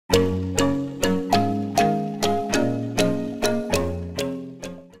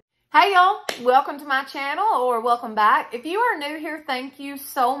Welcome to my channel, or welcome back. If you are new here, thank you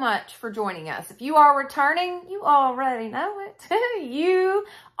so much for joining us. If you are returning, you already know it. You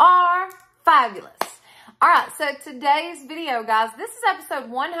are fabulous. All right, so today's video, guys, this is episode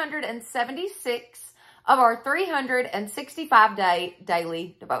 176 of our 365-day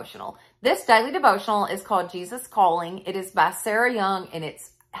daily devotional. This daily devotional is called Jesus Calling. It is by Sarah Young, and it's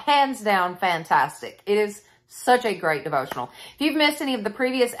hands down fantastic. It is such a great devotional. If you've missed any of the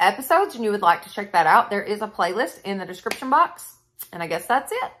previous episodes and you would like to check that out, there is a playlist in the description box. And I guess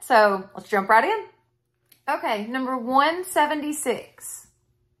that's it. So let's jump right in. Okay, number 176.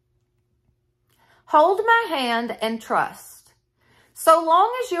 Hold my hand and trust. So long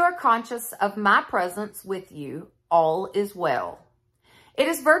as you are conscious of my presence with you, all is well. It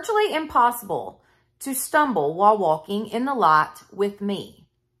is virtually impossible to stumble while walking in the light with me.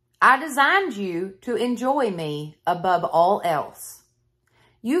 I designed you to enjoy me above all else.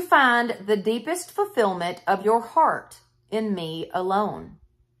 You find the deepest fulfillment of your heart in me alone.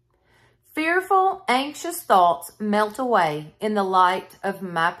 Fearful, anxious thoughts melt away in the light of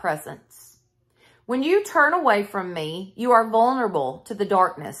my presence. When you turn away from me, you are vulnerable to the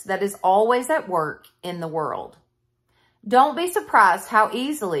darkness that is always at work in the world. Don't be surprised how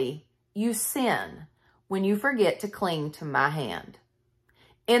easily you sin when you forget to cling to my hand.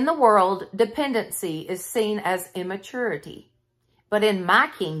 In the world, dependency is seen as immaturity. But in my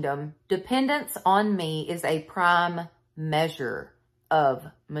kingdom, dependence on me is a prime measure of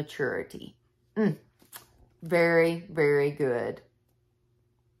maturity. Very, very good.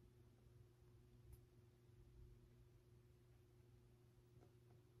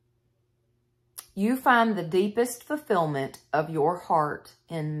 You find the deepest fulfillment of your heart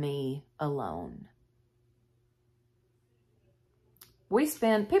in me alone.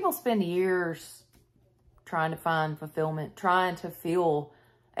 People spend years trying to find fulfillment, trying to feel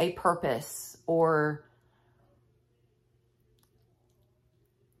a purpose, or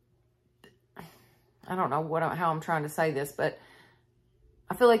I don't know how I'm trying to say this, but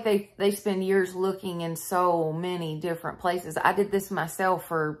I feel like they spend years looking in so many different places. I did this myself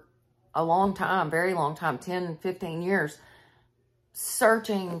for a long time, very long time, 10, 15 years,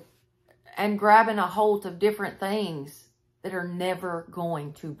 searching and grabbing a hold of different things that are never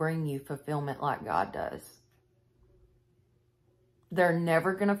going to bring you fulfillment like God does. They're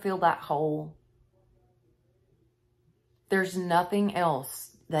never going to fill that hole. There's nothing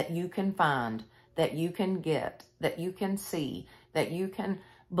else that you can find, that you can get, that you can see, that you can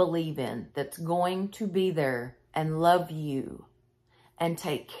believe in, that's going to be there and love you and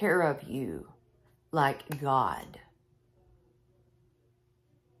take care of you like God.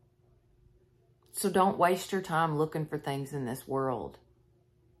 So don't waste your time looking for things in this world,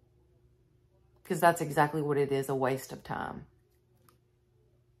 because that's exactly what it is, a waste of time.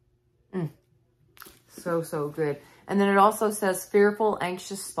 So good. And then it also says, fearful,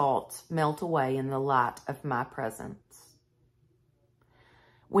 anxious thoughts melt away in the light of my presence.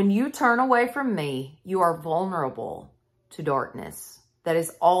 When you turn away from me, you are vulnerable to darkness that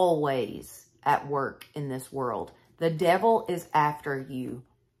is always at work in this world. The devil is after you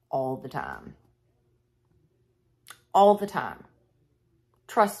all the time. All the time.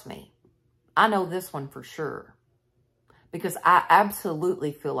 Trust me. I know this one for sure. Because I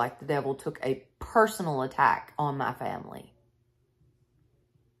absolutely feel like the devil took a personal attack on my family.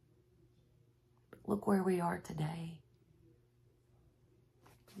 But look where we are today.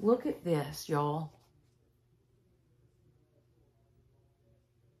 Look at this, y'all.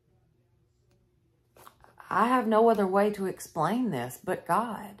 I have no other way to explain this but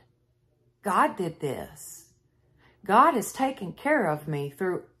God. God did this. God has taken care of me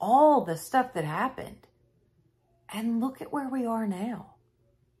through all the stuff that happened. And look at where we are now.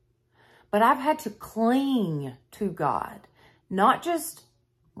 But I've had to cling to God. Not just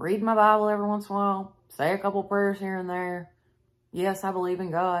read my Bible every once in a while, say a couple prayers here and there. Yes, I believe in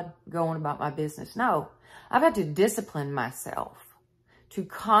God, going about my business. No, I've had to discipline myself to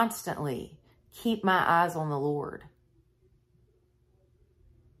constantly keep my eyes on the Lord.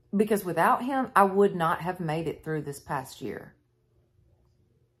 Because without him, I would not have made it through this past year.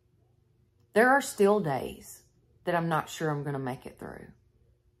 There are still days that I'm not sure I'm going to make it through.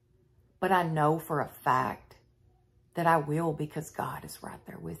 But I know for a fact that I will, because God is right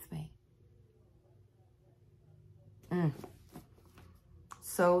there with me.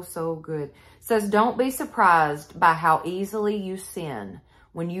 So good. It says, don't be surprised by how easily you sin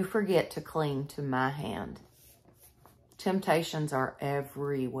when you forget to cling to my hand. Temptations are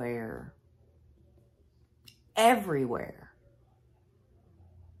everywhere. Everywhere.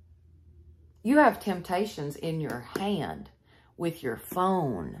 You have temptations in your hand with your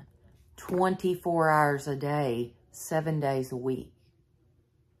phone, 24 hours a day, 7 days a week.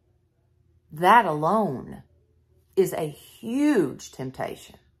 That alone is a huge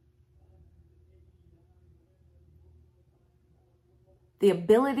temptation. The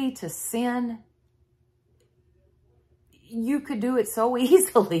ability to sin, you could do it so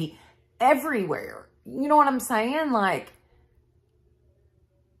easily everywhere. You know what I'm saying? Like,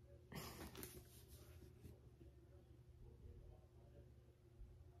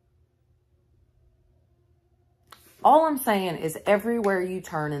 all I'm saying is everywhere you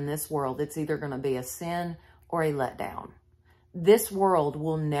turn in this world, it's either going to be a sin or a letdown. This world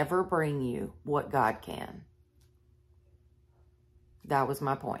will never bring you what God can. That was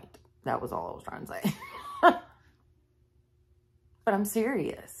my point. That was all I was trying to say. But I'm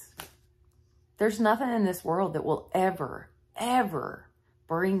serious. There's nothing in this world that will ever, ever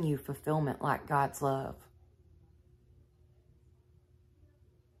bring you fulfillment like God's love.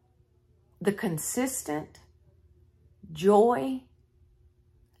 The consistent joy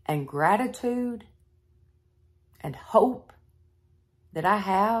and gratitude and hope that I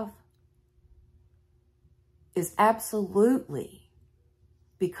have is absolutely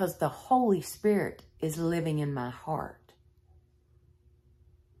because the Holy Spirit is living in my heart.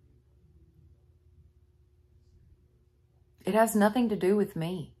 It has nothing to do with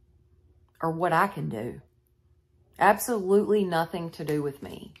me or what I can do. Absolutely nothing to do with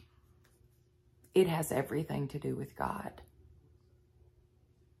me. It has everything to do with God.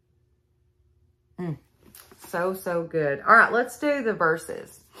 So good. All right, let's do the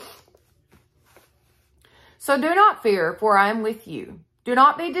verses. So do not fear, for I am with you. Do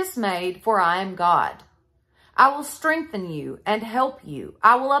not be dismayed, for I am God. I will strengthen you and help you.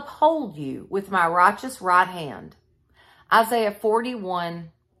 I will uphold you with my righteous right hand. Isaiah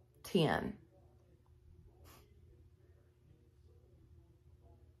 41:10.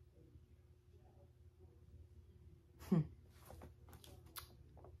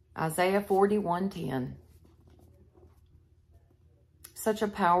 Isaiah 41:10. Such a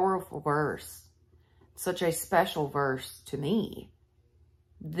powerful verse. Such a special verse to me.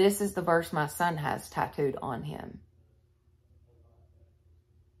 This is the verse my son has tattooed on him.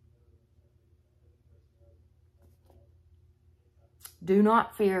 Do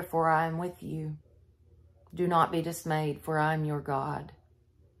not fear, for I am with you. Do not be dismayed, for I am your God.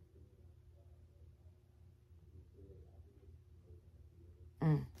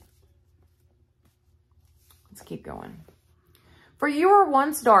 Let's keep going. For you were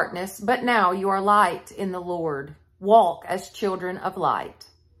once darkness, but now you are light in the Lord. Walk as children of light.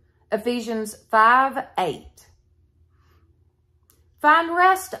 Ephesians 5:8. Find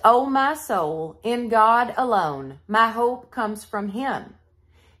rest, O my soul, in God alone. My hope comes from him.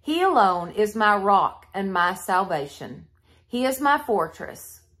 He alone is my rock and my salvation. He is my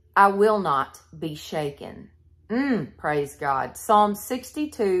fortress. I will not be shaken. Praise God. Psalm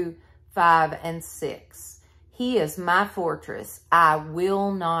 62:5-6. He is my fortress. I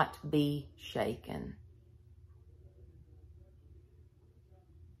will not be shaken.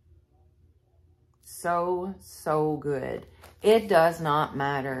 So good. It does not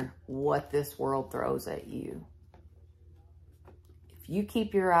matter what this world throws at you. If you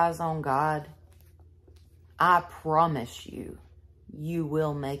keep your eyes on God, I promise you, you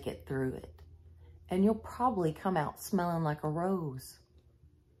will make it through it. And you'll probably come out smelling like a rose.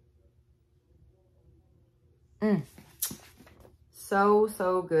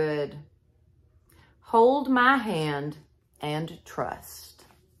 So good. Hold my hand and trust.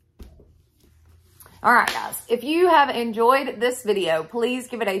 All right, guys, if you have enjoyed this video, please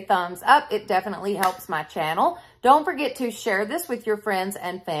give it a thumbs up. It definitely helps my channel. Don't forget to share this with your friends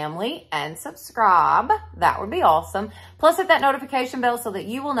and family and subscribe. That would be awesome. Plus, hit that notification bell so that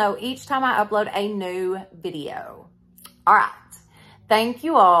you will know each time I upload a new video. All right. Thank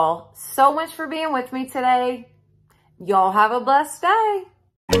you all so much for being with me today. Y'all have a blessed day.